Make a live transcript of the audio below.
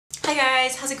Hi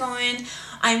guys, how's it going?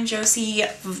 I'm Josie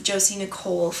of Josie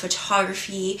Nicole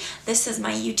Photography. This is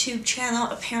my YouTube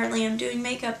channel. Apparently I'm doing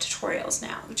makeup tutorials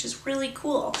now, which is really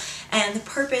cool. And the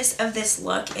purpose of this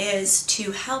look is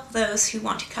to help those who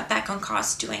want to cut back on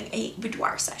costs doing a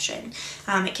boudoir session.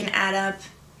 It can add up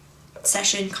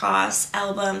session costs,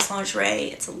 albums,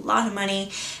 lingerie. It's a lot of money,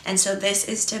 and so this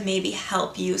is to maybe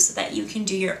help you so that you can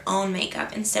do your own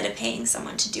makeup instead of paying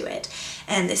someone to do it.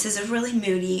 And this is a really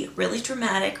moody, really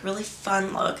dramatic, really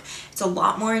fun look. It's a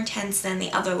lot more intense than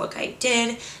the other look I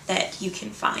did that you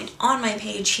can find on my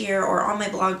page here or on my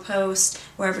blog post,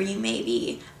 wherever you may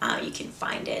be, you can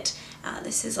find it.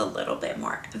 This is a little bit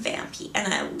more vampy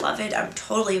and I love it. I'm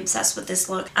totally obsessed with this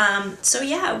look. So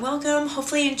yeah, welcome.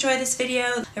 Hopefully you enjoy this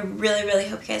video. I really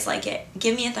hope you guys like it.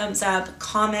 Give me a thumbs up,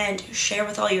 comment, share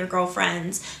with all your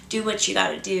girlfriends, do what you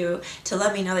gotta do to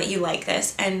let me know that you like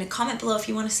this, and comment below if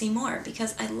you want to see more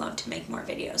because I love to make more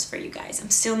videos for you guys. I'm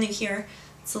still new here.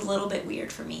 It's a little bit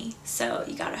weird for me, so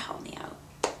you gotta help me out.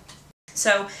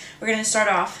 So we're gonna start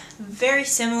off very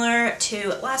similar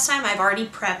to last time. I've already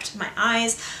prepped my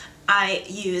eyes. I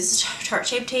used Tarte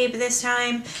Shape Tape this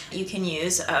time. You can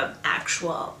use an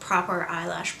actual proper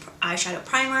eyeshadow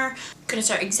primer. I'm gonna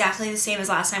start exactly the same as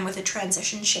last time with a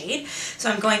transition shade.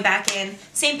 So I'm going back in,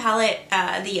 same palette,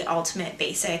 the Ultimate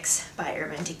Basics by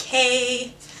Urban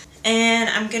Decay. And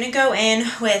I'm gonna go in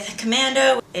with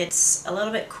Commando. It's a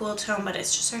little bit cool tone, but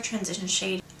it's just our transition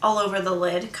shade all over the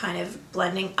lid, kind of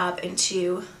blending up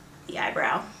into the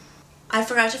eyebrow. I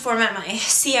forgot to format my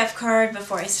CF card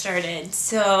before I started,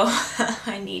 so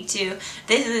I need to.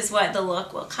 This is what the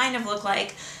look will kind of look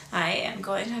like. I am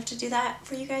going to have to do that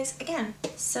for you guys again.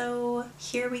 So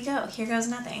here we go. Here goes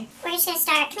nothing. We're just going to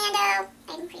start Commando.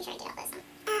 I'm pretty sure I did all this.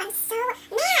 I'm so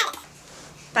mad.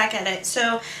 Back at it.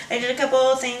 So I did a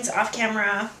couple things off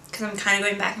camera because I'm kind of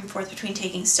going back and forth between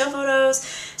taking still photos.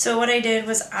 So what I did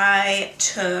was I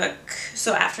took,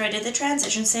 so after I did the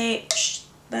transition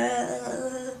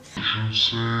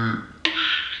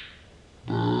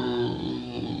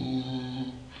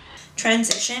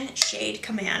transition shade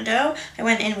Commando, I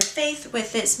went in with Faith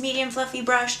with this medium fluffy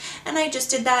brush, and I just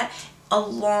did that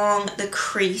along the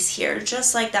crease here,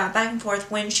 just like that, back and forth,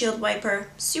 windshield wiper,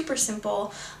 super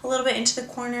simple, a little bit into the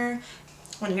corner.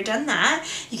 When you're done that,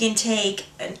 you can take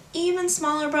an even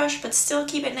smaller brush but still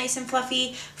keep it nice and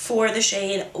fluffy for the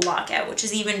shade Lockout, which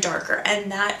is even darker,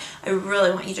 and that I really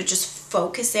want you to just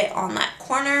focus it on that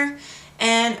corner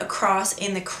and across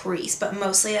in the crease, but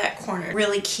mostly that corner.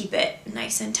 Really keep it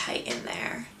nice and tight in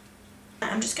there.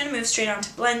 I'm just gonna move straight on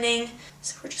to blending,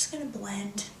 so we're just gonna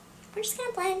blend. We're just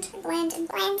gonna blend and blend and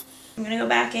blend. I'm gonna go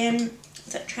back in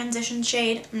with that transition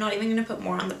shade. I'm not even gonna put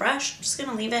more on the brush. I'm just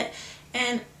gonna leave it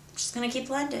and just gonna keep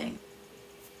blending.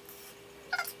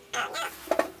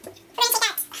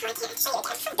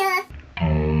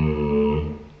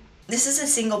 This is a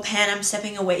single pan. I'm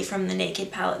stepping away from the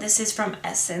Naked palette. This is from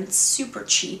Essence, super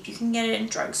cheap. You can get it in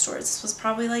drugstores. This was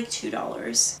probably like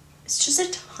 $2. It's just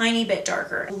a tiny bit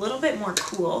darker, a little bit more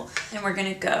cool. And we're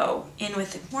gonna go in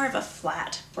with more of a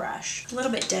flat brush, a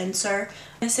little bit denser.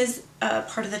 This is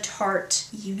part of the Tarte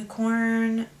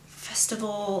Unicorn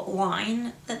Festival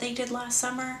line that they did last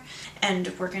summer,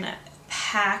 and we're gonna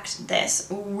pack this,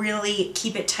 really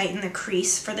keep it tight in the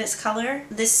crease for this color.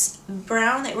 This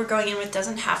brown that we're going in with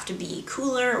doesn't have to be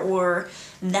cooler or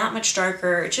that much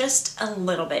darker, just a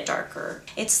little bit darker.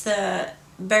 It's the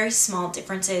very small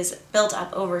differences built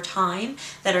up over time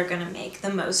that are gonna make the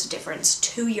most difference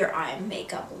to your eye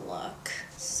makeup look.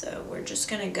 So we're just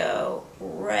gonna go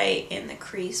right in the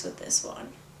crease with this one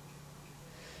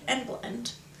and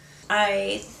blend.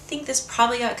 I think this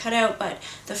probably got cut out, but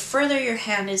the further your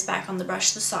hand is back on the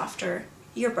brush, the softer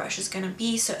your brush is going to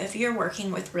be. So if you're working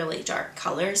with really dark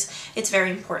colors, it's very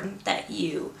important that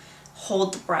you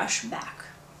hold the brush back,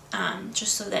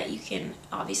 just so that you can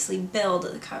obviously build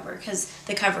the coverage,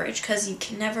 because you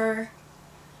can never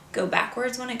go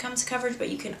backwards when it comes to coverage, but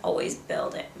you can always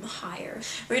build it higher.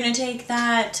 We're going to take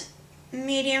that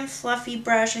medium fluffy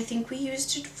brush. I think we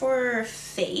used it for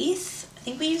Faith. I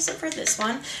think we used it for this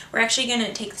one. We're actually going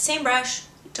to take the same brush.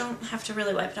 You don't have to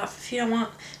really wipe it off if you don't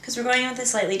want, because we're going with a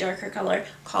slightly darker color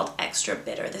called Extra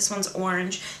Bitter. This one's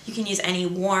orange. You can use any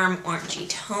warm orangey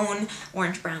tone,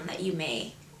 orange brown, that you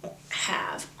may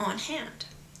have on hand.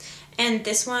 And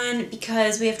this one,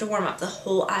 because we have to warm up the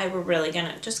whole eye, we're really going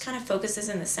to just kind of focus this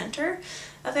in the center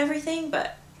of everything,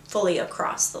 but fully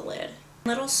across the lid.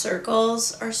 Little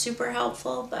circles are super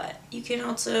helpful, but you can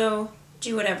also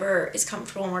do whatever is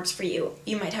comfortable and works for you.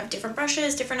 You might have different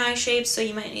brushes, different eye shapes, so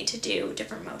you might need to do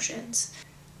different motions.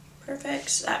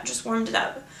 Perfect. That just warmed it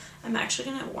up. I'm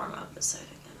actually going to warm up the side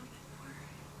again a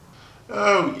bit more.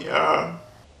 Oh yeah.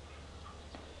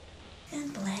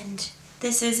 And blend.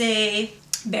 This is a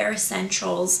Bare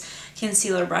Essentials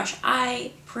concealer brush.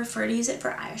 I prefer to use it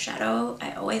for eyeshadow.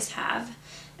 I always have,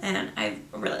 and I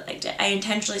really liked it. I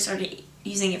intentionally started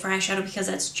using it for eyeshadow because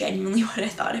that's genuinely what I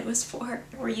thought it was for.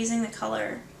 We're using the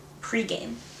color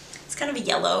Pregame. It's kind of a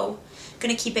yellow.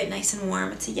 Gonna keep it nice and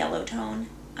warm. It's a yellow tone.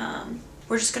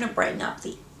 We're just gonna brighten up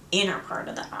the inner part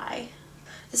of the eye.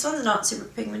 This one's not super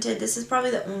pigmented. This is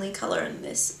probably the only color in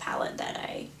this palette that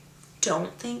I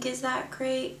don't think is that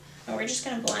great. And we're just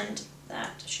gonna blend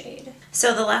that shade.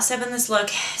 So the last step in this look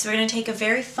is we're gonna take a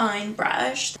very fine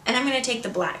brush, and I'm gonna take the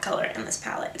black color in this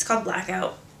palette. It's called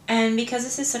Blackout. And because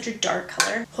this is such a dark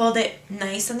color, hold it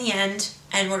nice on the end,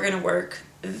 and we're gonna work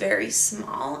very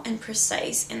small and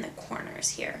precise in the corners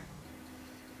here.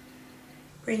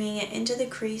 Bringing it into the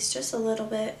crease just a little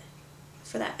bit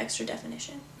for that extra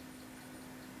definition.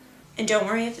 And don't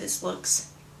worry if this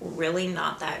looks really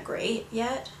not that great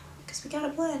yet, because we gotta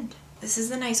blend. This is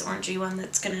the nice orangey one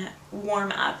that's gonna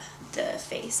warm up the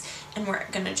face, and we're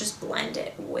gonna just blend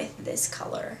it with this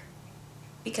color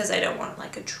because I don't want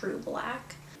like a true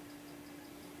black.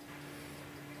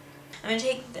 I'm gonna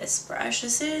take this brush.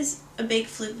 This is a big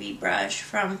floofy brush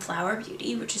from Flower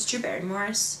Beauty, which is Drew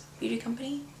Barrymore's beauty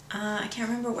company. I can't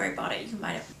remember where I bought it. You can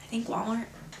buy it, I think, Walmart.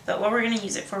 But what we're gonna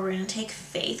use it for, we're gonna take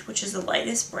Faith, which is the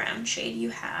lightest brown shade you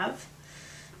have,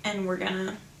 and we're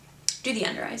gonna do the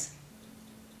under eyes.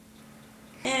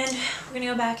 And we're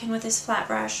gonna go back in with this flat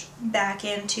brush, back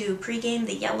into Pregame,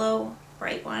 the yellow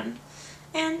bright one,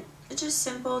 and just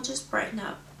simple, just brighten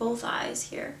up both eyes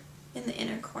here in the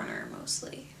inner corner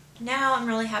mostly. Now I'm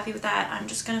really happy with that. I'm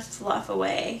just gonna fluff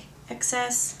away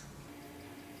excess.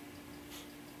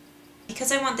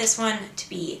 Because I want this one to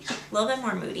be a little bit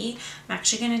more moody, I'm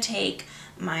actually gonna take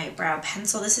my brow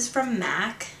pencil. This is from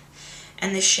MAC,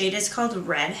 and the shade is called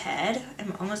Redhead.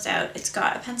 I'm almost out. It's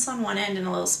got a pencil on one end and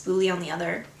a little spoolie on the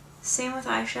other. Same with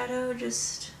eyeshadow,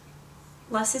 just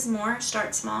less is more.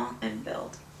 Start small and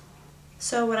build.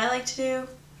 So what I like to do,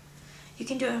 you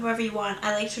can do it however you want.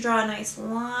 I like to draw a nice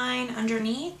line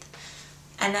underneath,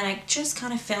 and then I just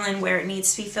kind of fill in where it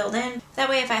needs to be filled in. That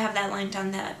way if I have that line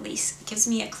done, that at least gives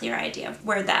me a clear idea of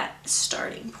where that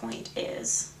starting point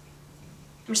is.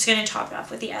 I'm just going to top it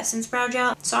off with the Essence Brow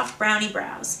Gel. Soft Brownie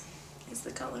Brows is the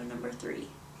color number 3.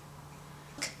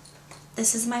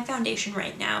 This is my foundation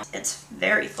right now. It's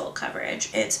very full coverage.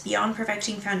 It's Beyond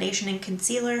Perfecting Foundation and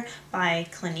Concealer by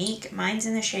Clinique. Mine's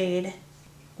in the shade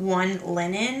 1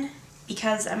 Linen,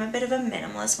 because I'm a bit of a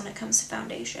minimalist when it comes to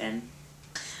foundation.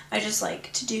 I just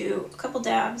like to do a couple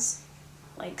dabs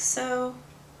like so,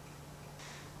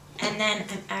 and then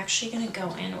I'm actually going to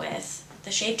go in with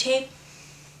the Shape Tape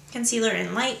concealer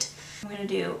in light. I'm going to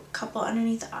do a couple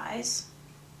underneath the eyes,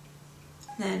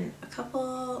 then a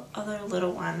couple other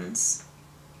little ones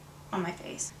on my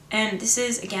face. And this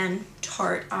is, again,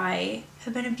 Tarte. I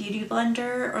have been a beauty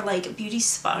blender or like a beauty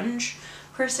sponge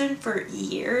person for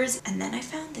years, and then I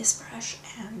found this brush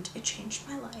and it changed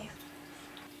my life.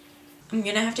 I'm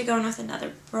gonna have to go in with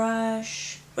another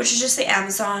brush, which is just the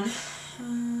Amazon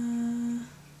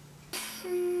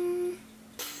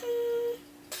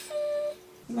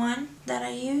one that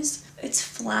I use. It's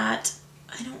flat.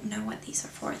 I don't know what these are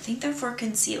for. I think they're for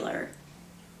concealer.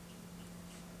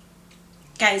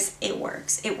 Guys, it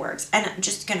works. It works. And I'm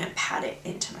just gonna pat it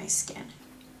into my skin.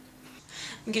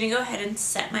 I'm gonna go ahead and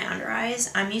set my under eyes.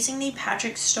 I'm using the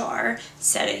Patrick Star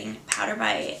Setting Powder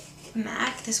by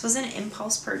MAC. This was an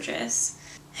impulse purchase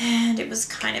and it was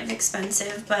kind of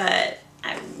expensive, but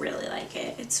I really like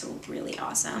it. It's really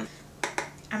awesome.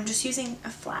 I'm just using a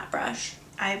flat brush.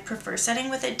 I prefer setting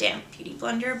with a damp beauty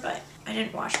blender, but I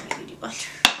didn't wash my beauty blender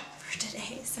for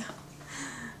today, so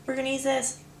we're gonna use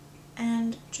this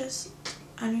and just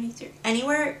underneath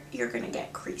anywhere you're gonna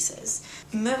get creases.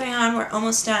 Moving on, we're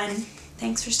almost done.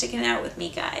 Thanks for sticking it out with me,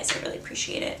 guys. I really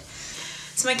appreciate it.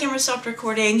 So my camera stopped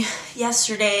recording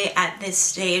yesterday at this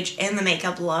stage in the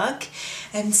makeup look,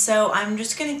 and so I'm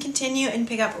just going to continue and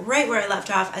pick up right where I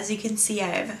left off. As you can see,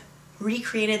 I've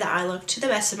recreated the eye look to the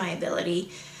best of my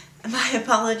ability. My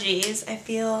apologies, I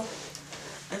feel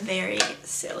very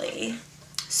silly.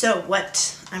 So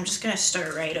I'm just going to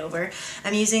start right over.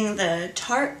 I'm using the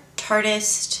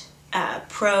Tartist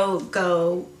Pro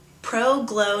Glow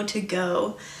to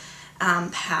Go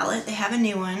palette. They have a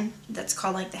new one that's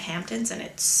called like the Hamptons, and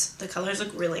the colors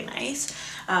look really nice.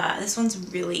 This one's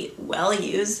really well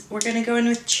used. We're gonna go in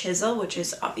with Chisel, which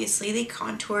is obviously the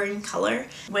contouring color,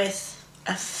 with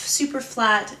a super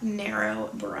flat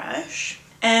narrow brush,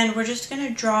 and we're just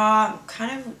gonna draw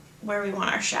kind of where we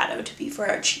want our shadow to be for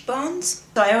our cheekbones.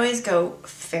 So I always go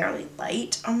fairly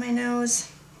light on my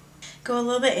nose, Go a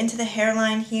little bit into the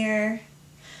hairline here,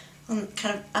 on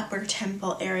kind of upper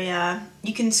temple area.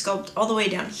 You can sculpt all the way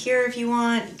down here if you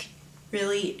want. You can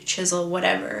really chisel,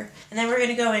 whatever. And then we're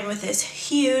gonna go in with this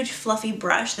huge fluffy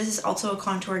brush. This is also a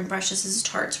contouring brush. This is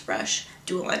Tarte's brush,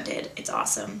 dual-ended. It's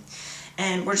awesome.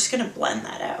 And we're just gonna blend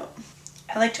that out.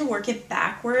 I like to work it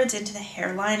backwards into the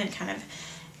hairline and kind of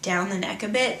down the neck a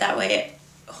bit. That way it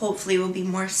hopefully will be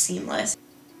more seamless.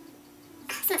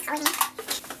 Someone's calling me.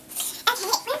 Okay,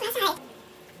 where's my side?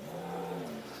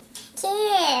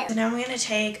 Cute. So now I'm going to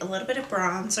take a little bit of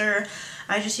bronzer.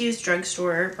 I just use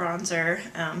drugstore bronzer,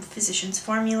 Physicians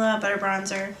Formula butter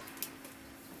bronzer.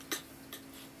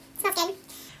 Smells good.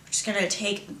 We're just going to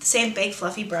take the same big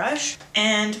fluffy brush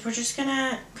and we're just going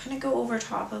to kind of go over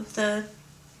top of the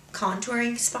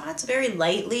contouring spots very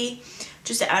lightly,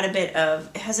 just to add a bit of,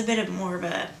 it has a bit of more of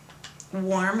a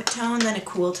warm tone than a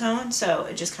cool tone, so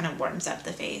it just kind of warms up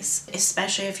the face,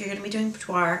 especially if you're going to be doing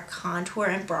boudoir, contour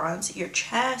and bronze your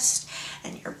chest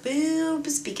and your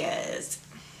boobs, because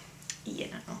you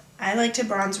know I like to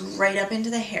bronze right up into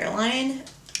the hairline.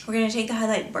 We're going to take the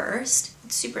highlight burst.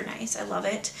 It's super nice. I love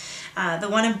it. The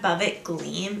one above it,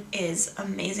 Gleam, is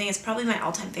amazing. It's probably my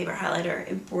all-time favorite highlighter.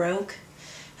 It broke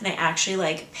and I actually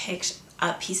like picked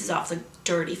up pieces off the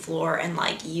dirty floor and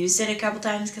like used it a couple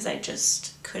times because I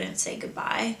just couldn't say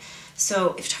goodbye.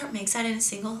 So if Tarte makes that in a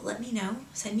single, let me know.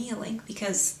 Send me a link,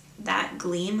 because that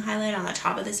Gleam highlight on the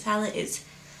top of this palette is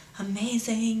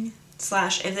amazing.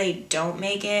 Slash, if they don't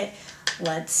make it,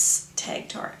 let's tag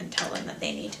Tarte and tell them that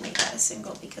they need to make that a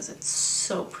single because it's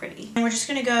so pretty. And we're just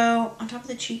gonna go on top of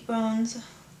the cheekbones,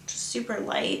 just super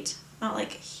light, not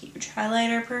like a huge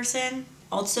highlighter person.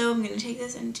 Also, I'm gonna take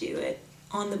this and do it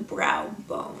on the brow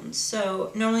bone.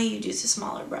 So normally you'd use a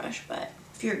smaller brush, but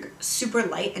if you're super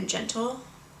light and gentle,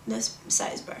 this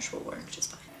size brush will work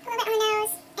just fine. A little bit on the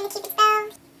nose and the cupid's bow.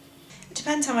 It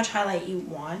depends how much highlight you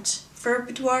want. For a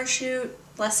boudoir shoot,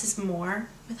 less is more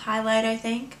with highlight, I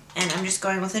think. And I'm just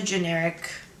going with a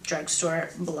generic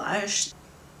drugstore blush.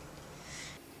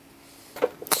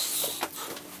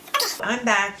 I'm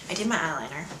back. I did my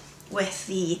eyeliner with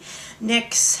the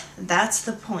NYX That's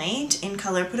the Point in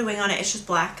color. Put a wing on it. It's just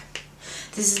black.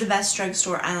 This is the best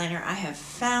drugstore eyeliner I have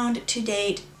found to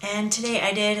date. And today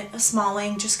I did a small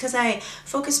wing just because I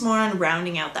focus more on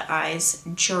rounding out the eyes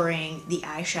during the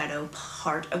eyeshadow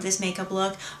part of this makeup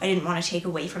look. I didn't want to take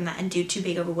away from that and do too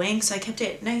big of a wing, so I kept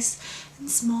it nice and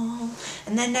small.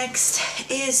 And then next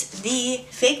is the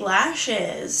fake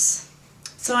lashes.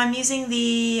 So I'm using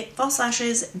the False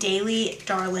Lashes Daily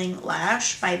Darling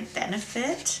Lash by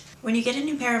Benefit. When you get a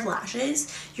new pair of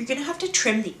lashes, you're gonna have to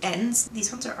trim the ends.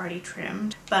 These ones are already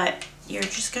trimmed, but you're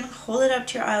just gonna hold it up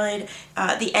to your eyelid,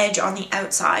 the edge on the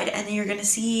outside, and then you're gonna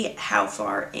see how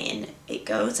far in it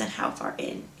goes and how far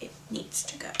in it needs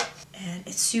to go. And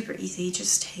it's super easy.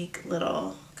 Just take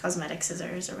little cosmetic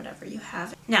scissors or whatever you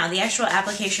have. Now, the actual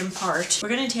application part, we're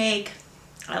gonna take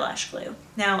eyelash glue.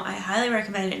 Now, I highly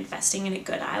recommend investing in a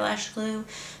good eyelash glue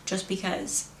just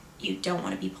because you don't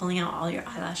want to be pulling out all your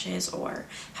eyelashes or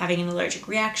having an allergic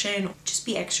reaction. Just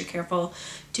be extra careful.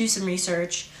 Do some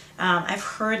research. I've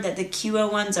heard that the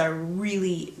QO ones are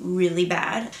really, really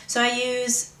bad. So I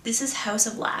use, this is House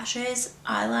of Lashes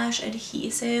eyelash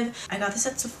adhesive. I got this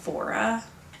at Sephora.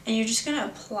 And you're just going to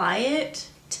apply it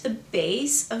to the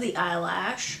base of the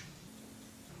eyelash.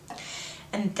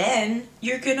 And then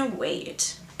you're going to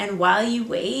wait. And while you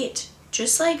wait,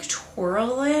 just like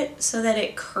twirl it so that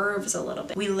it curves a little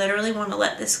bit. We literally want to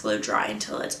let this glue dry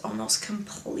until it's almost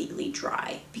completely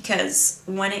dry, because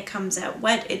when it comes out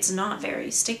wet, it's not very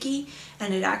sticky,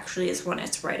 and it actually is when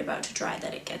it's right about to dry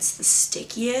that it gets the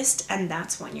stickiest, and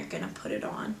that's when you're gonna put it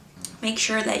on. Make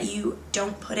sure that you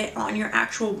don't put it on your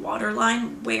actual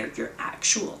waterline where your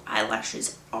actual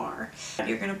eyelashes are.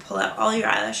 You're gonna pull out all your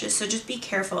eyelashes, so just be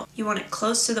careful. You want it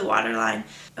close to the waterline.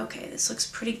 Okay, this looks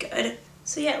pretty good.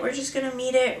 So yeah, we're just gonna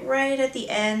meet it right at the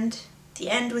end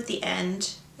with the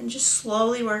end, and just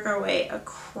slowly work our way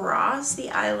across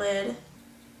the eyelid.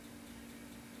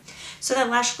 So that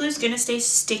lash glue is gonna stay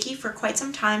sticky for quite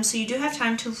some time, so you do have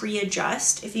time to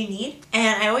readjust if you need.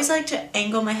 And I always like to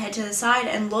angle my head to the side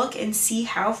and look and see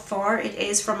how far it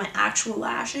is from my actual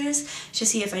lashes to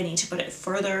see if I need to put it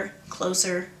further,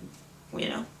 closer, you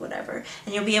know, whatever.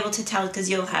 And you'll be able to tell because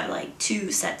you'll have like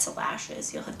 2 sets of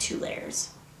lashes. You'll have 2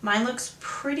 layers. Mine looks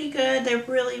pretty good. They're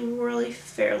really, really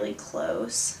fairly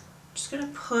close. Just gonna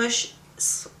push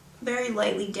very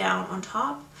lightly down on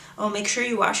top. Oh, make sure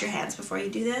you wash your hands before you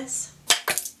do this.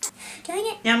 Doing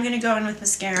it. Now I'm gonna go in with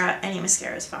mascara. Any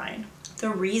mascara is fine.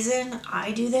 The reason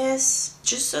I do this,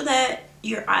 just so that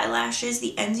your eyelashes,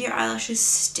 the ends of your eyelashes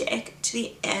stick to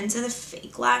the ends of the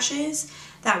fake lashes.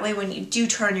 That way when you do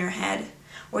turn your head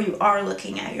or you are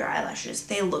looking at your eyelashes,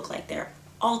 they look like they're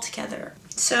all together.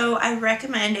 So I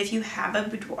recommend, if you have a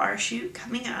boudoir shoot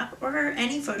coming up or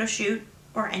any photo shoot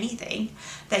or anything,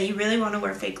 that you really want to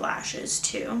wear fake lashes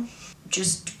too.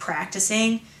 Just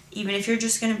practicing, even if you're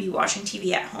just going to be watching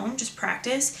TV at home, just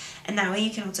practice, and that way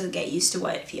you can also get used to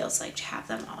what it feels like to have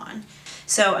them on.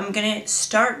 So I'm going to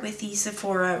start with the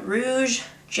Sephora Rouge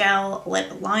Gel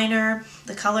Lip Liner.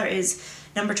 The color is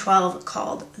number 12,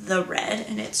 called The Red,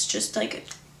 and it's just like a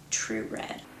true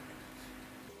red.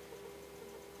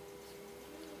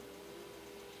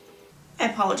 I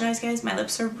apologize guys, my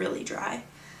lips are really dry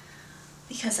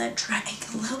because I drank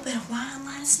a little bit of wine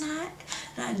last night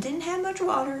and I didn't have much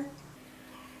water.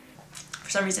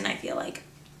 For some reason I feel like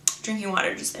drinking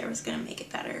water just there was gonna make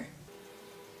it better.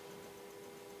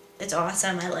 It's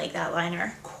awesome. I like that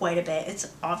liner quite a bit.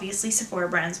 It's obviously Sephora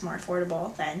brand's more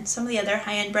affordable than some of the other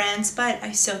high-end brands, but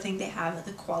I still think they have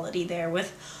the quality there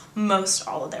with most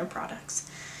all of their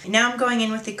products. Now I'm going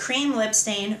in with the cream lip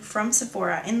stain from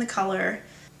Sephora in the color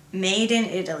Made in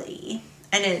Italy,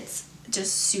 and it's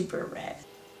just super red.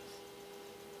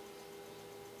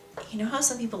 You know how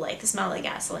some people like the smell like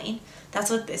gasoline? That's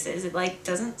what this is. It like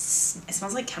doesn't, it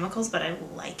smells like chemicals, but I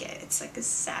like it. It's like a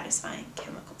satisfying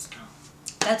chemical smell.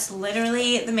 That's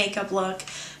literally the makeup look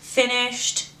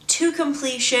finished to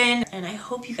completion, and I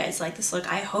hope you guys like this look.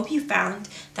 I hope you found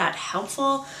that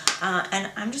helpful,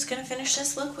 and I'm just gonna finish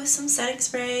this look with some setting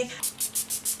spray.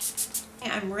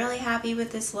 I'm really happy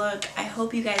with this look. I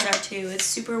hope you guys are too. It's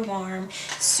super warm,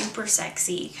 super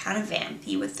sexy, kind of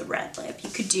vampy with the red lip.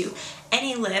 You could do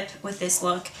any lip with this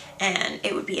look and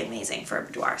it would be amazing for a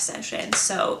boudoir session.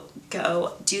 So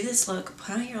go do this look,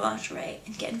 put on your lingerie,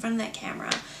 and get in front of that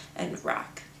camera and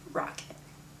rock it.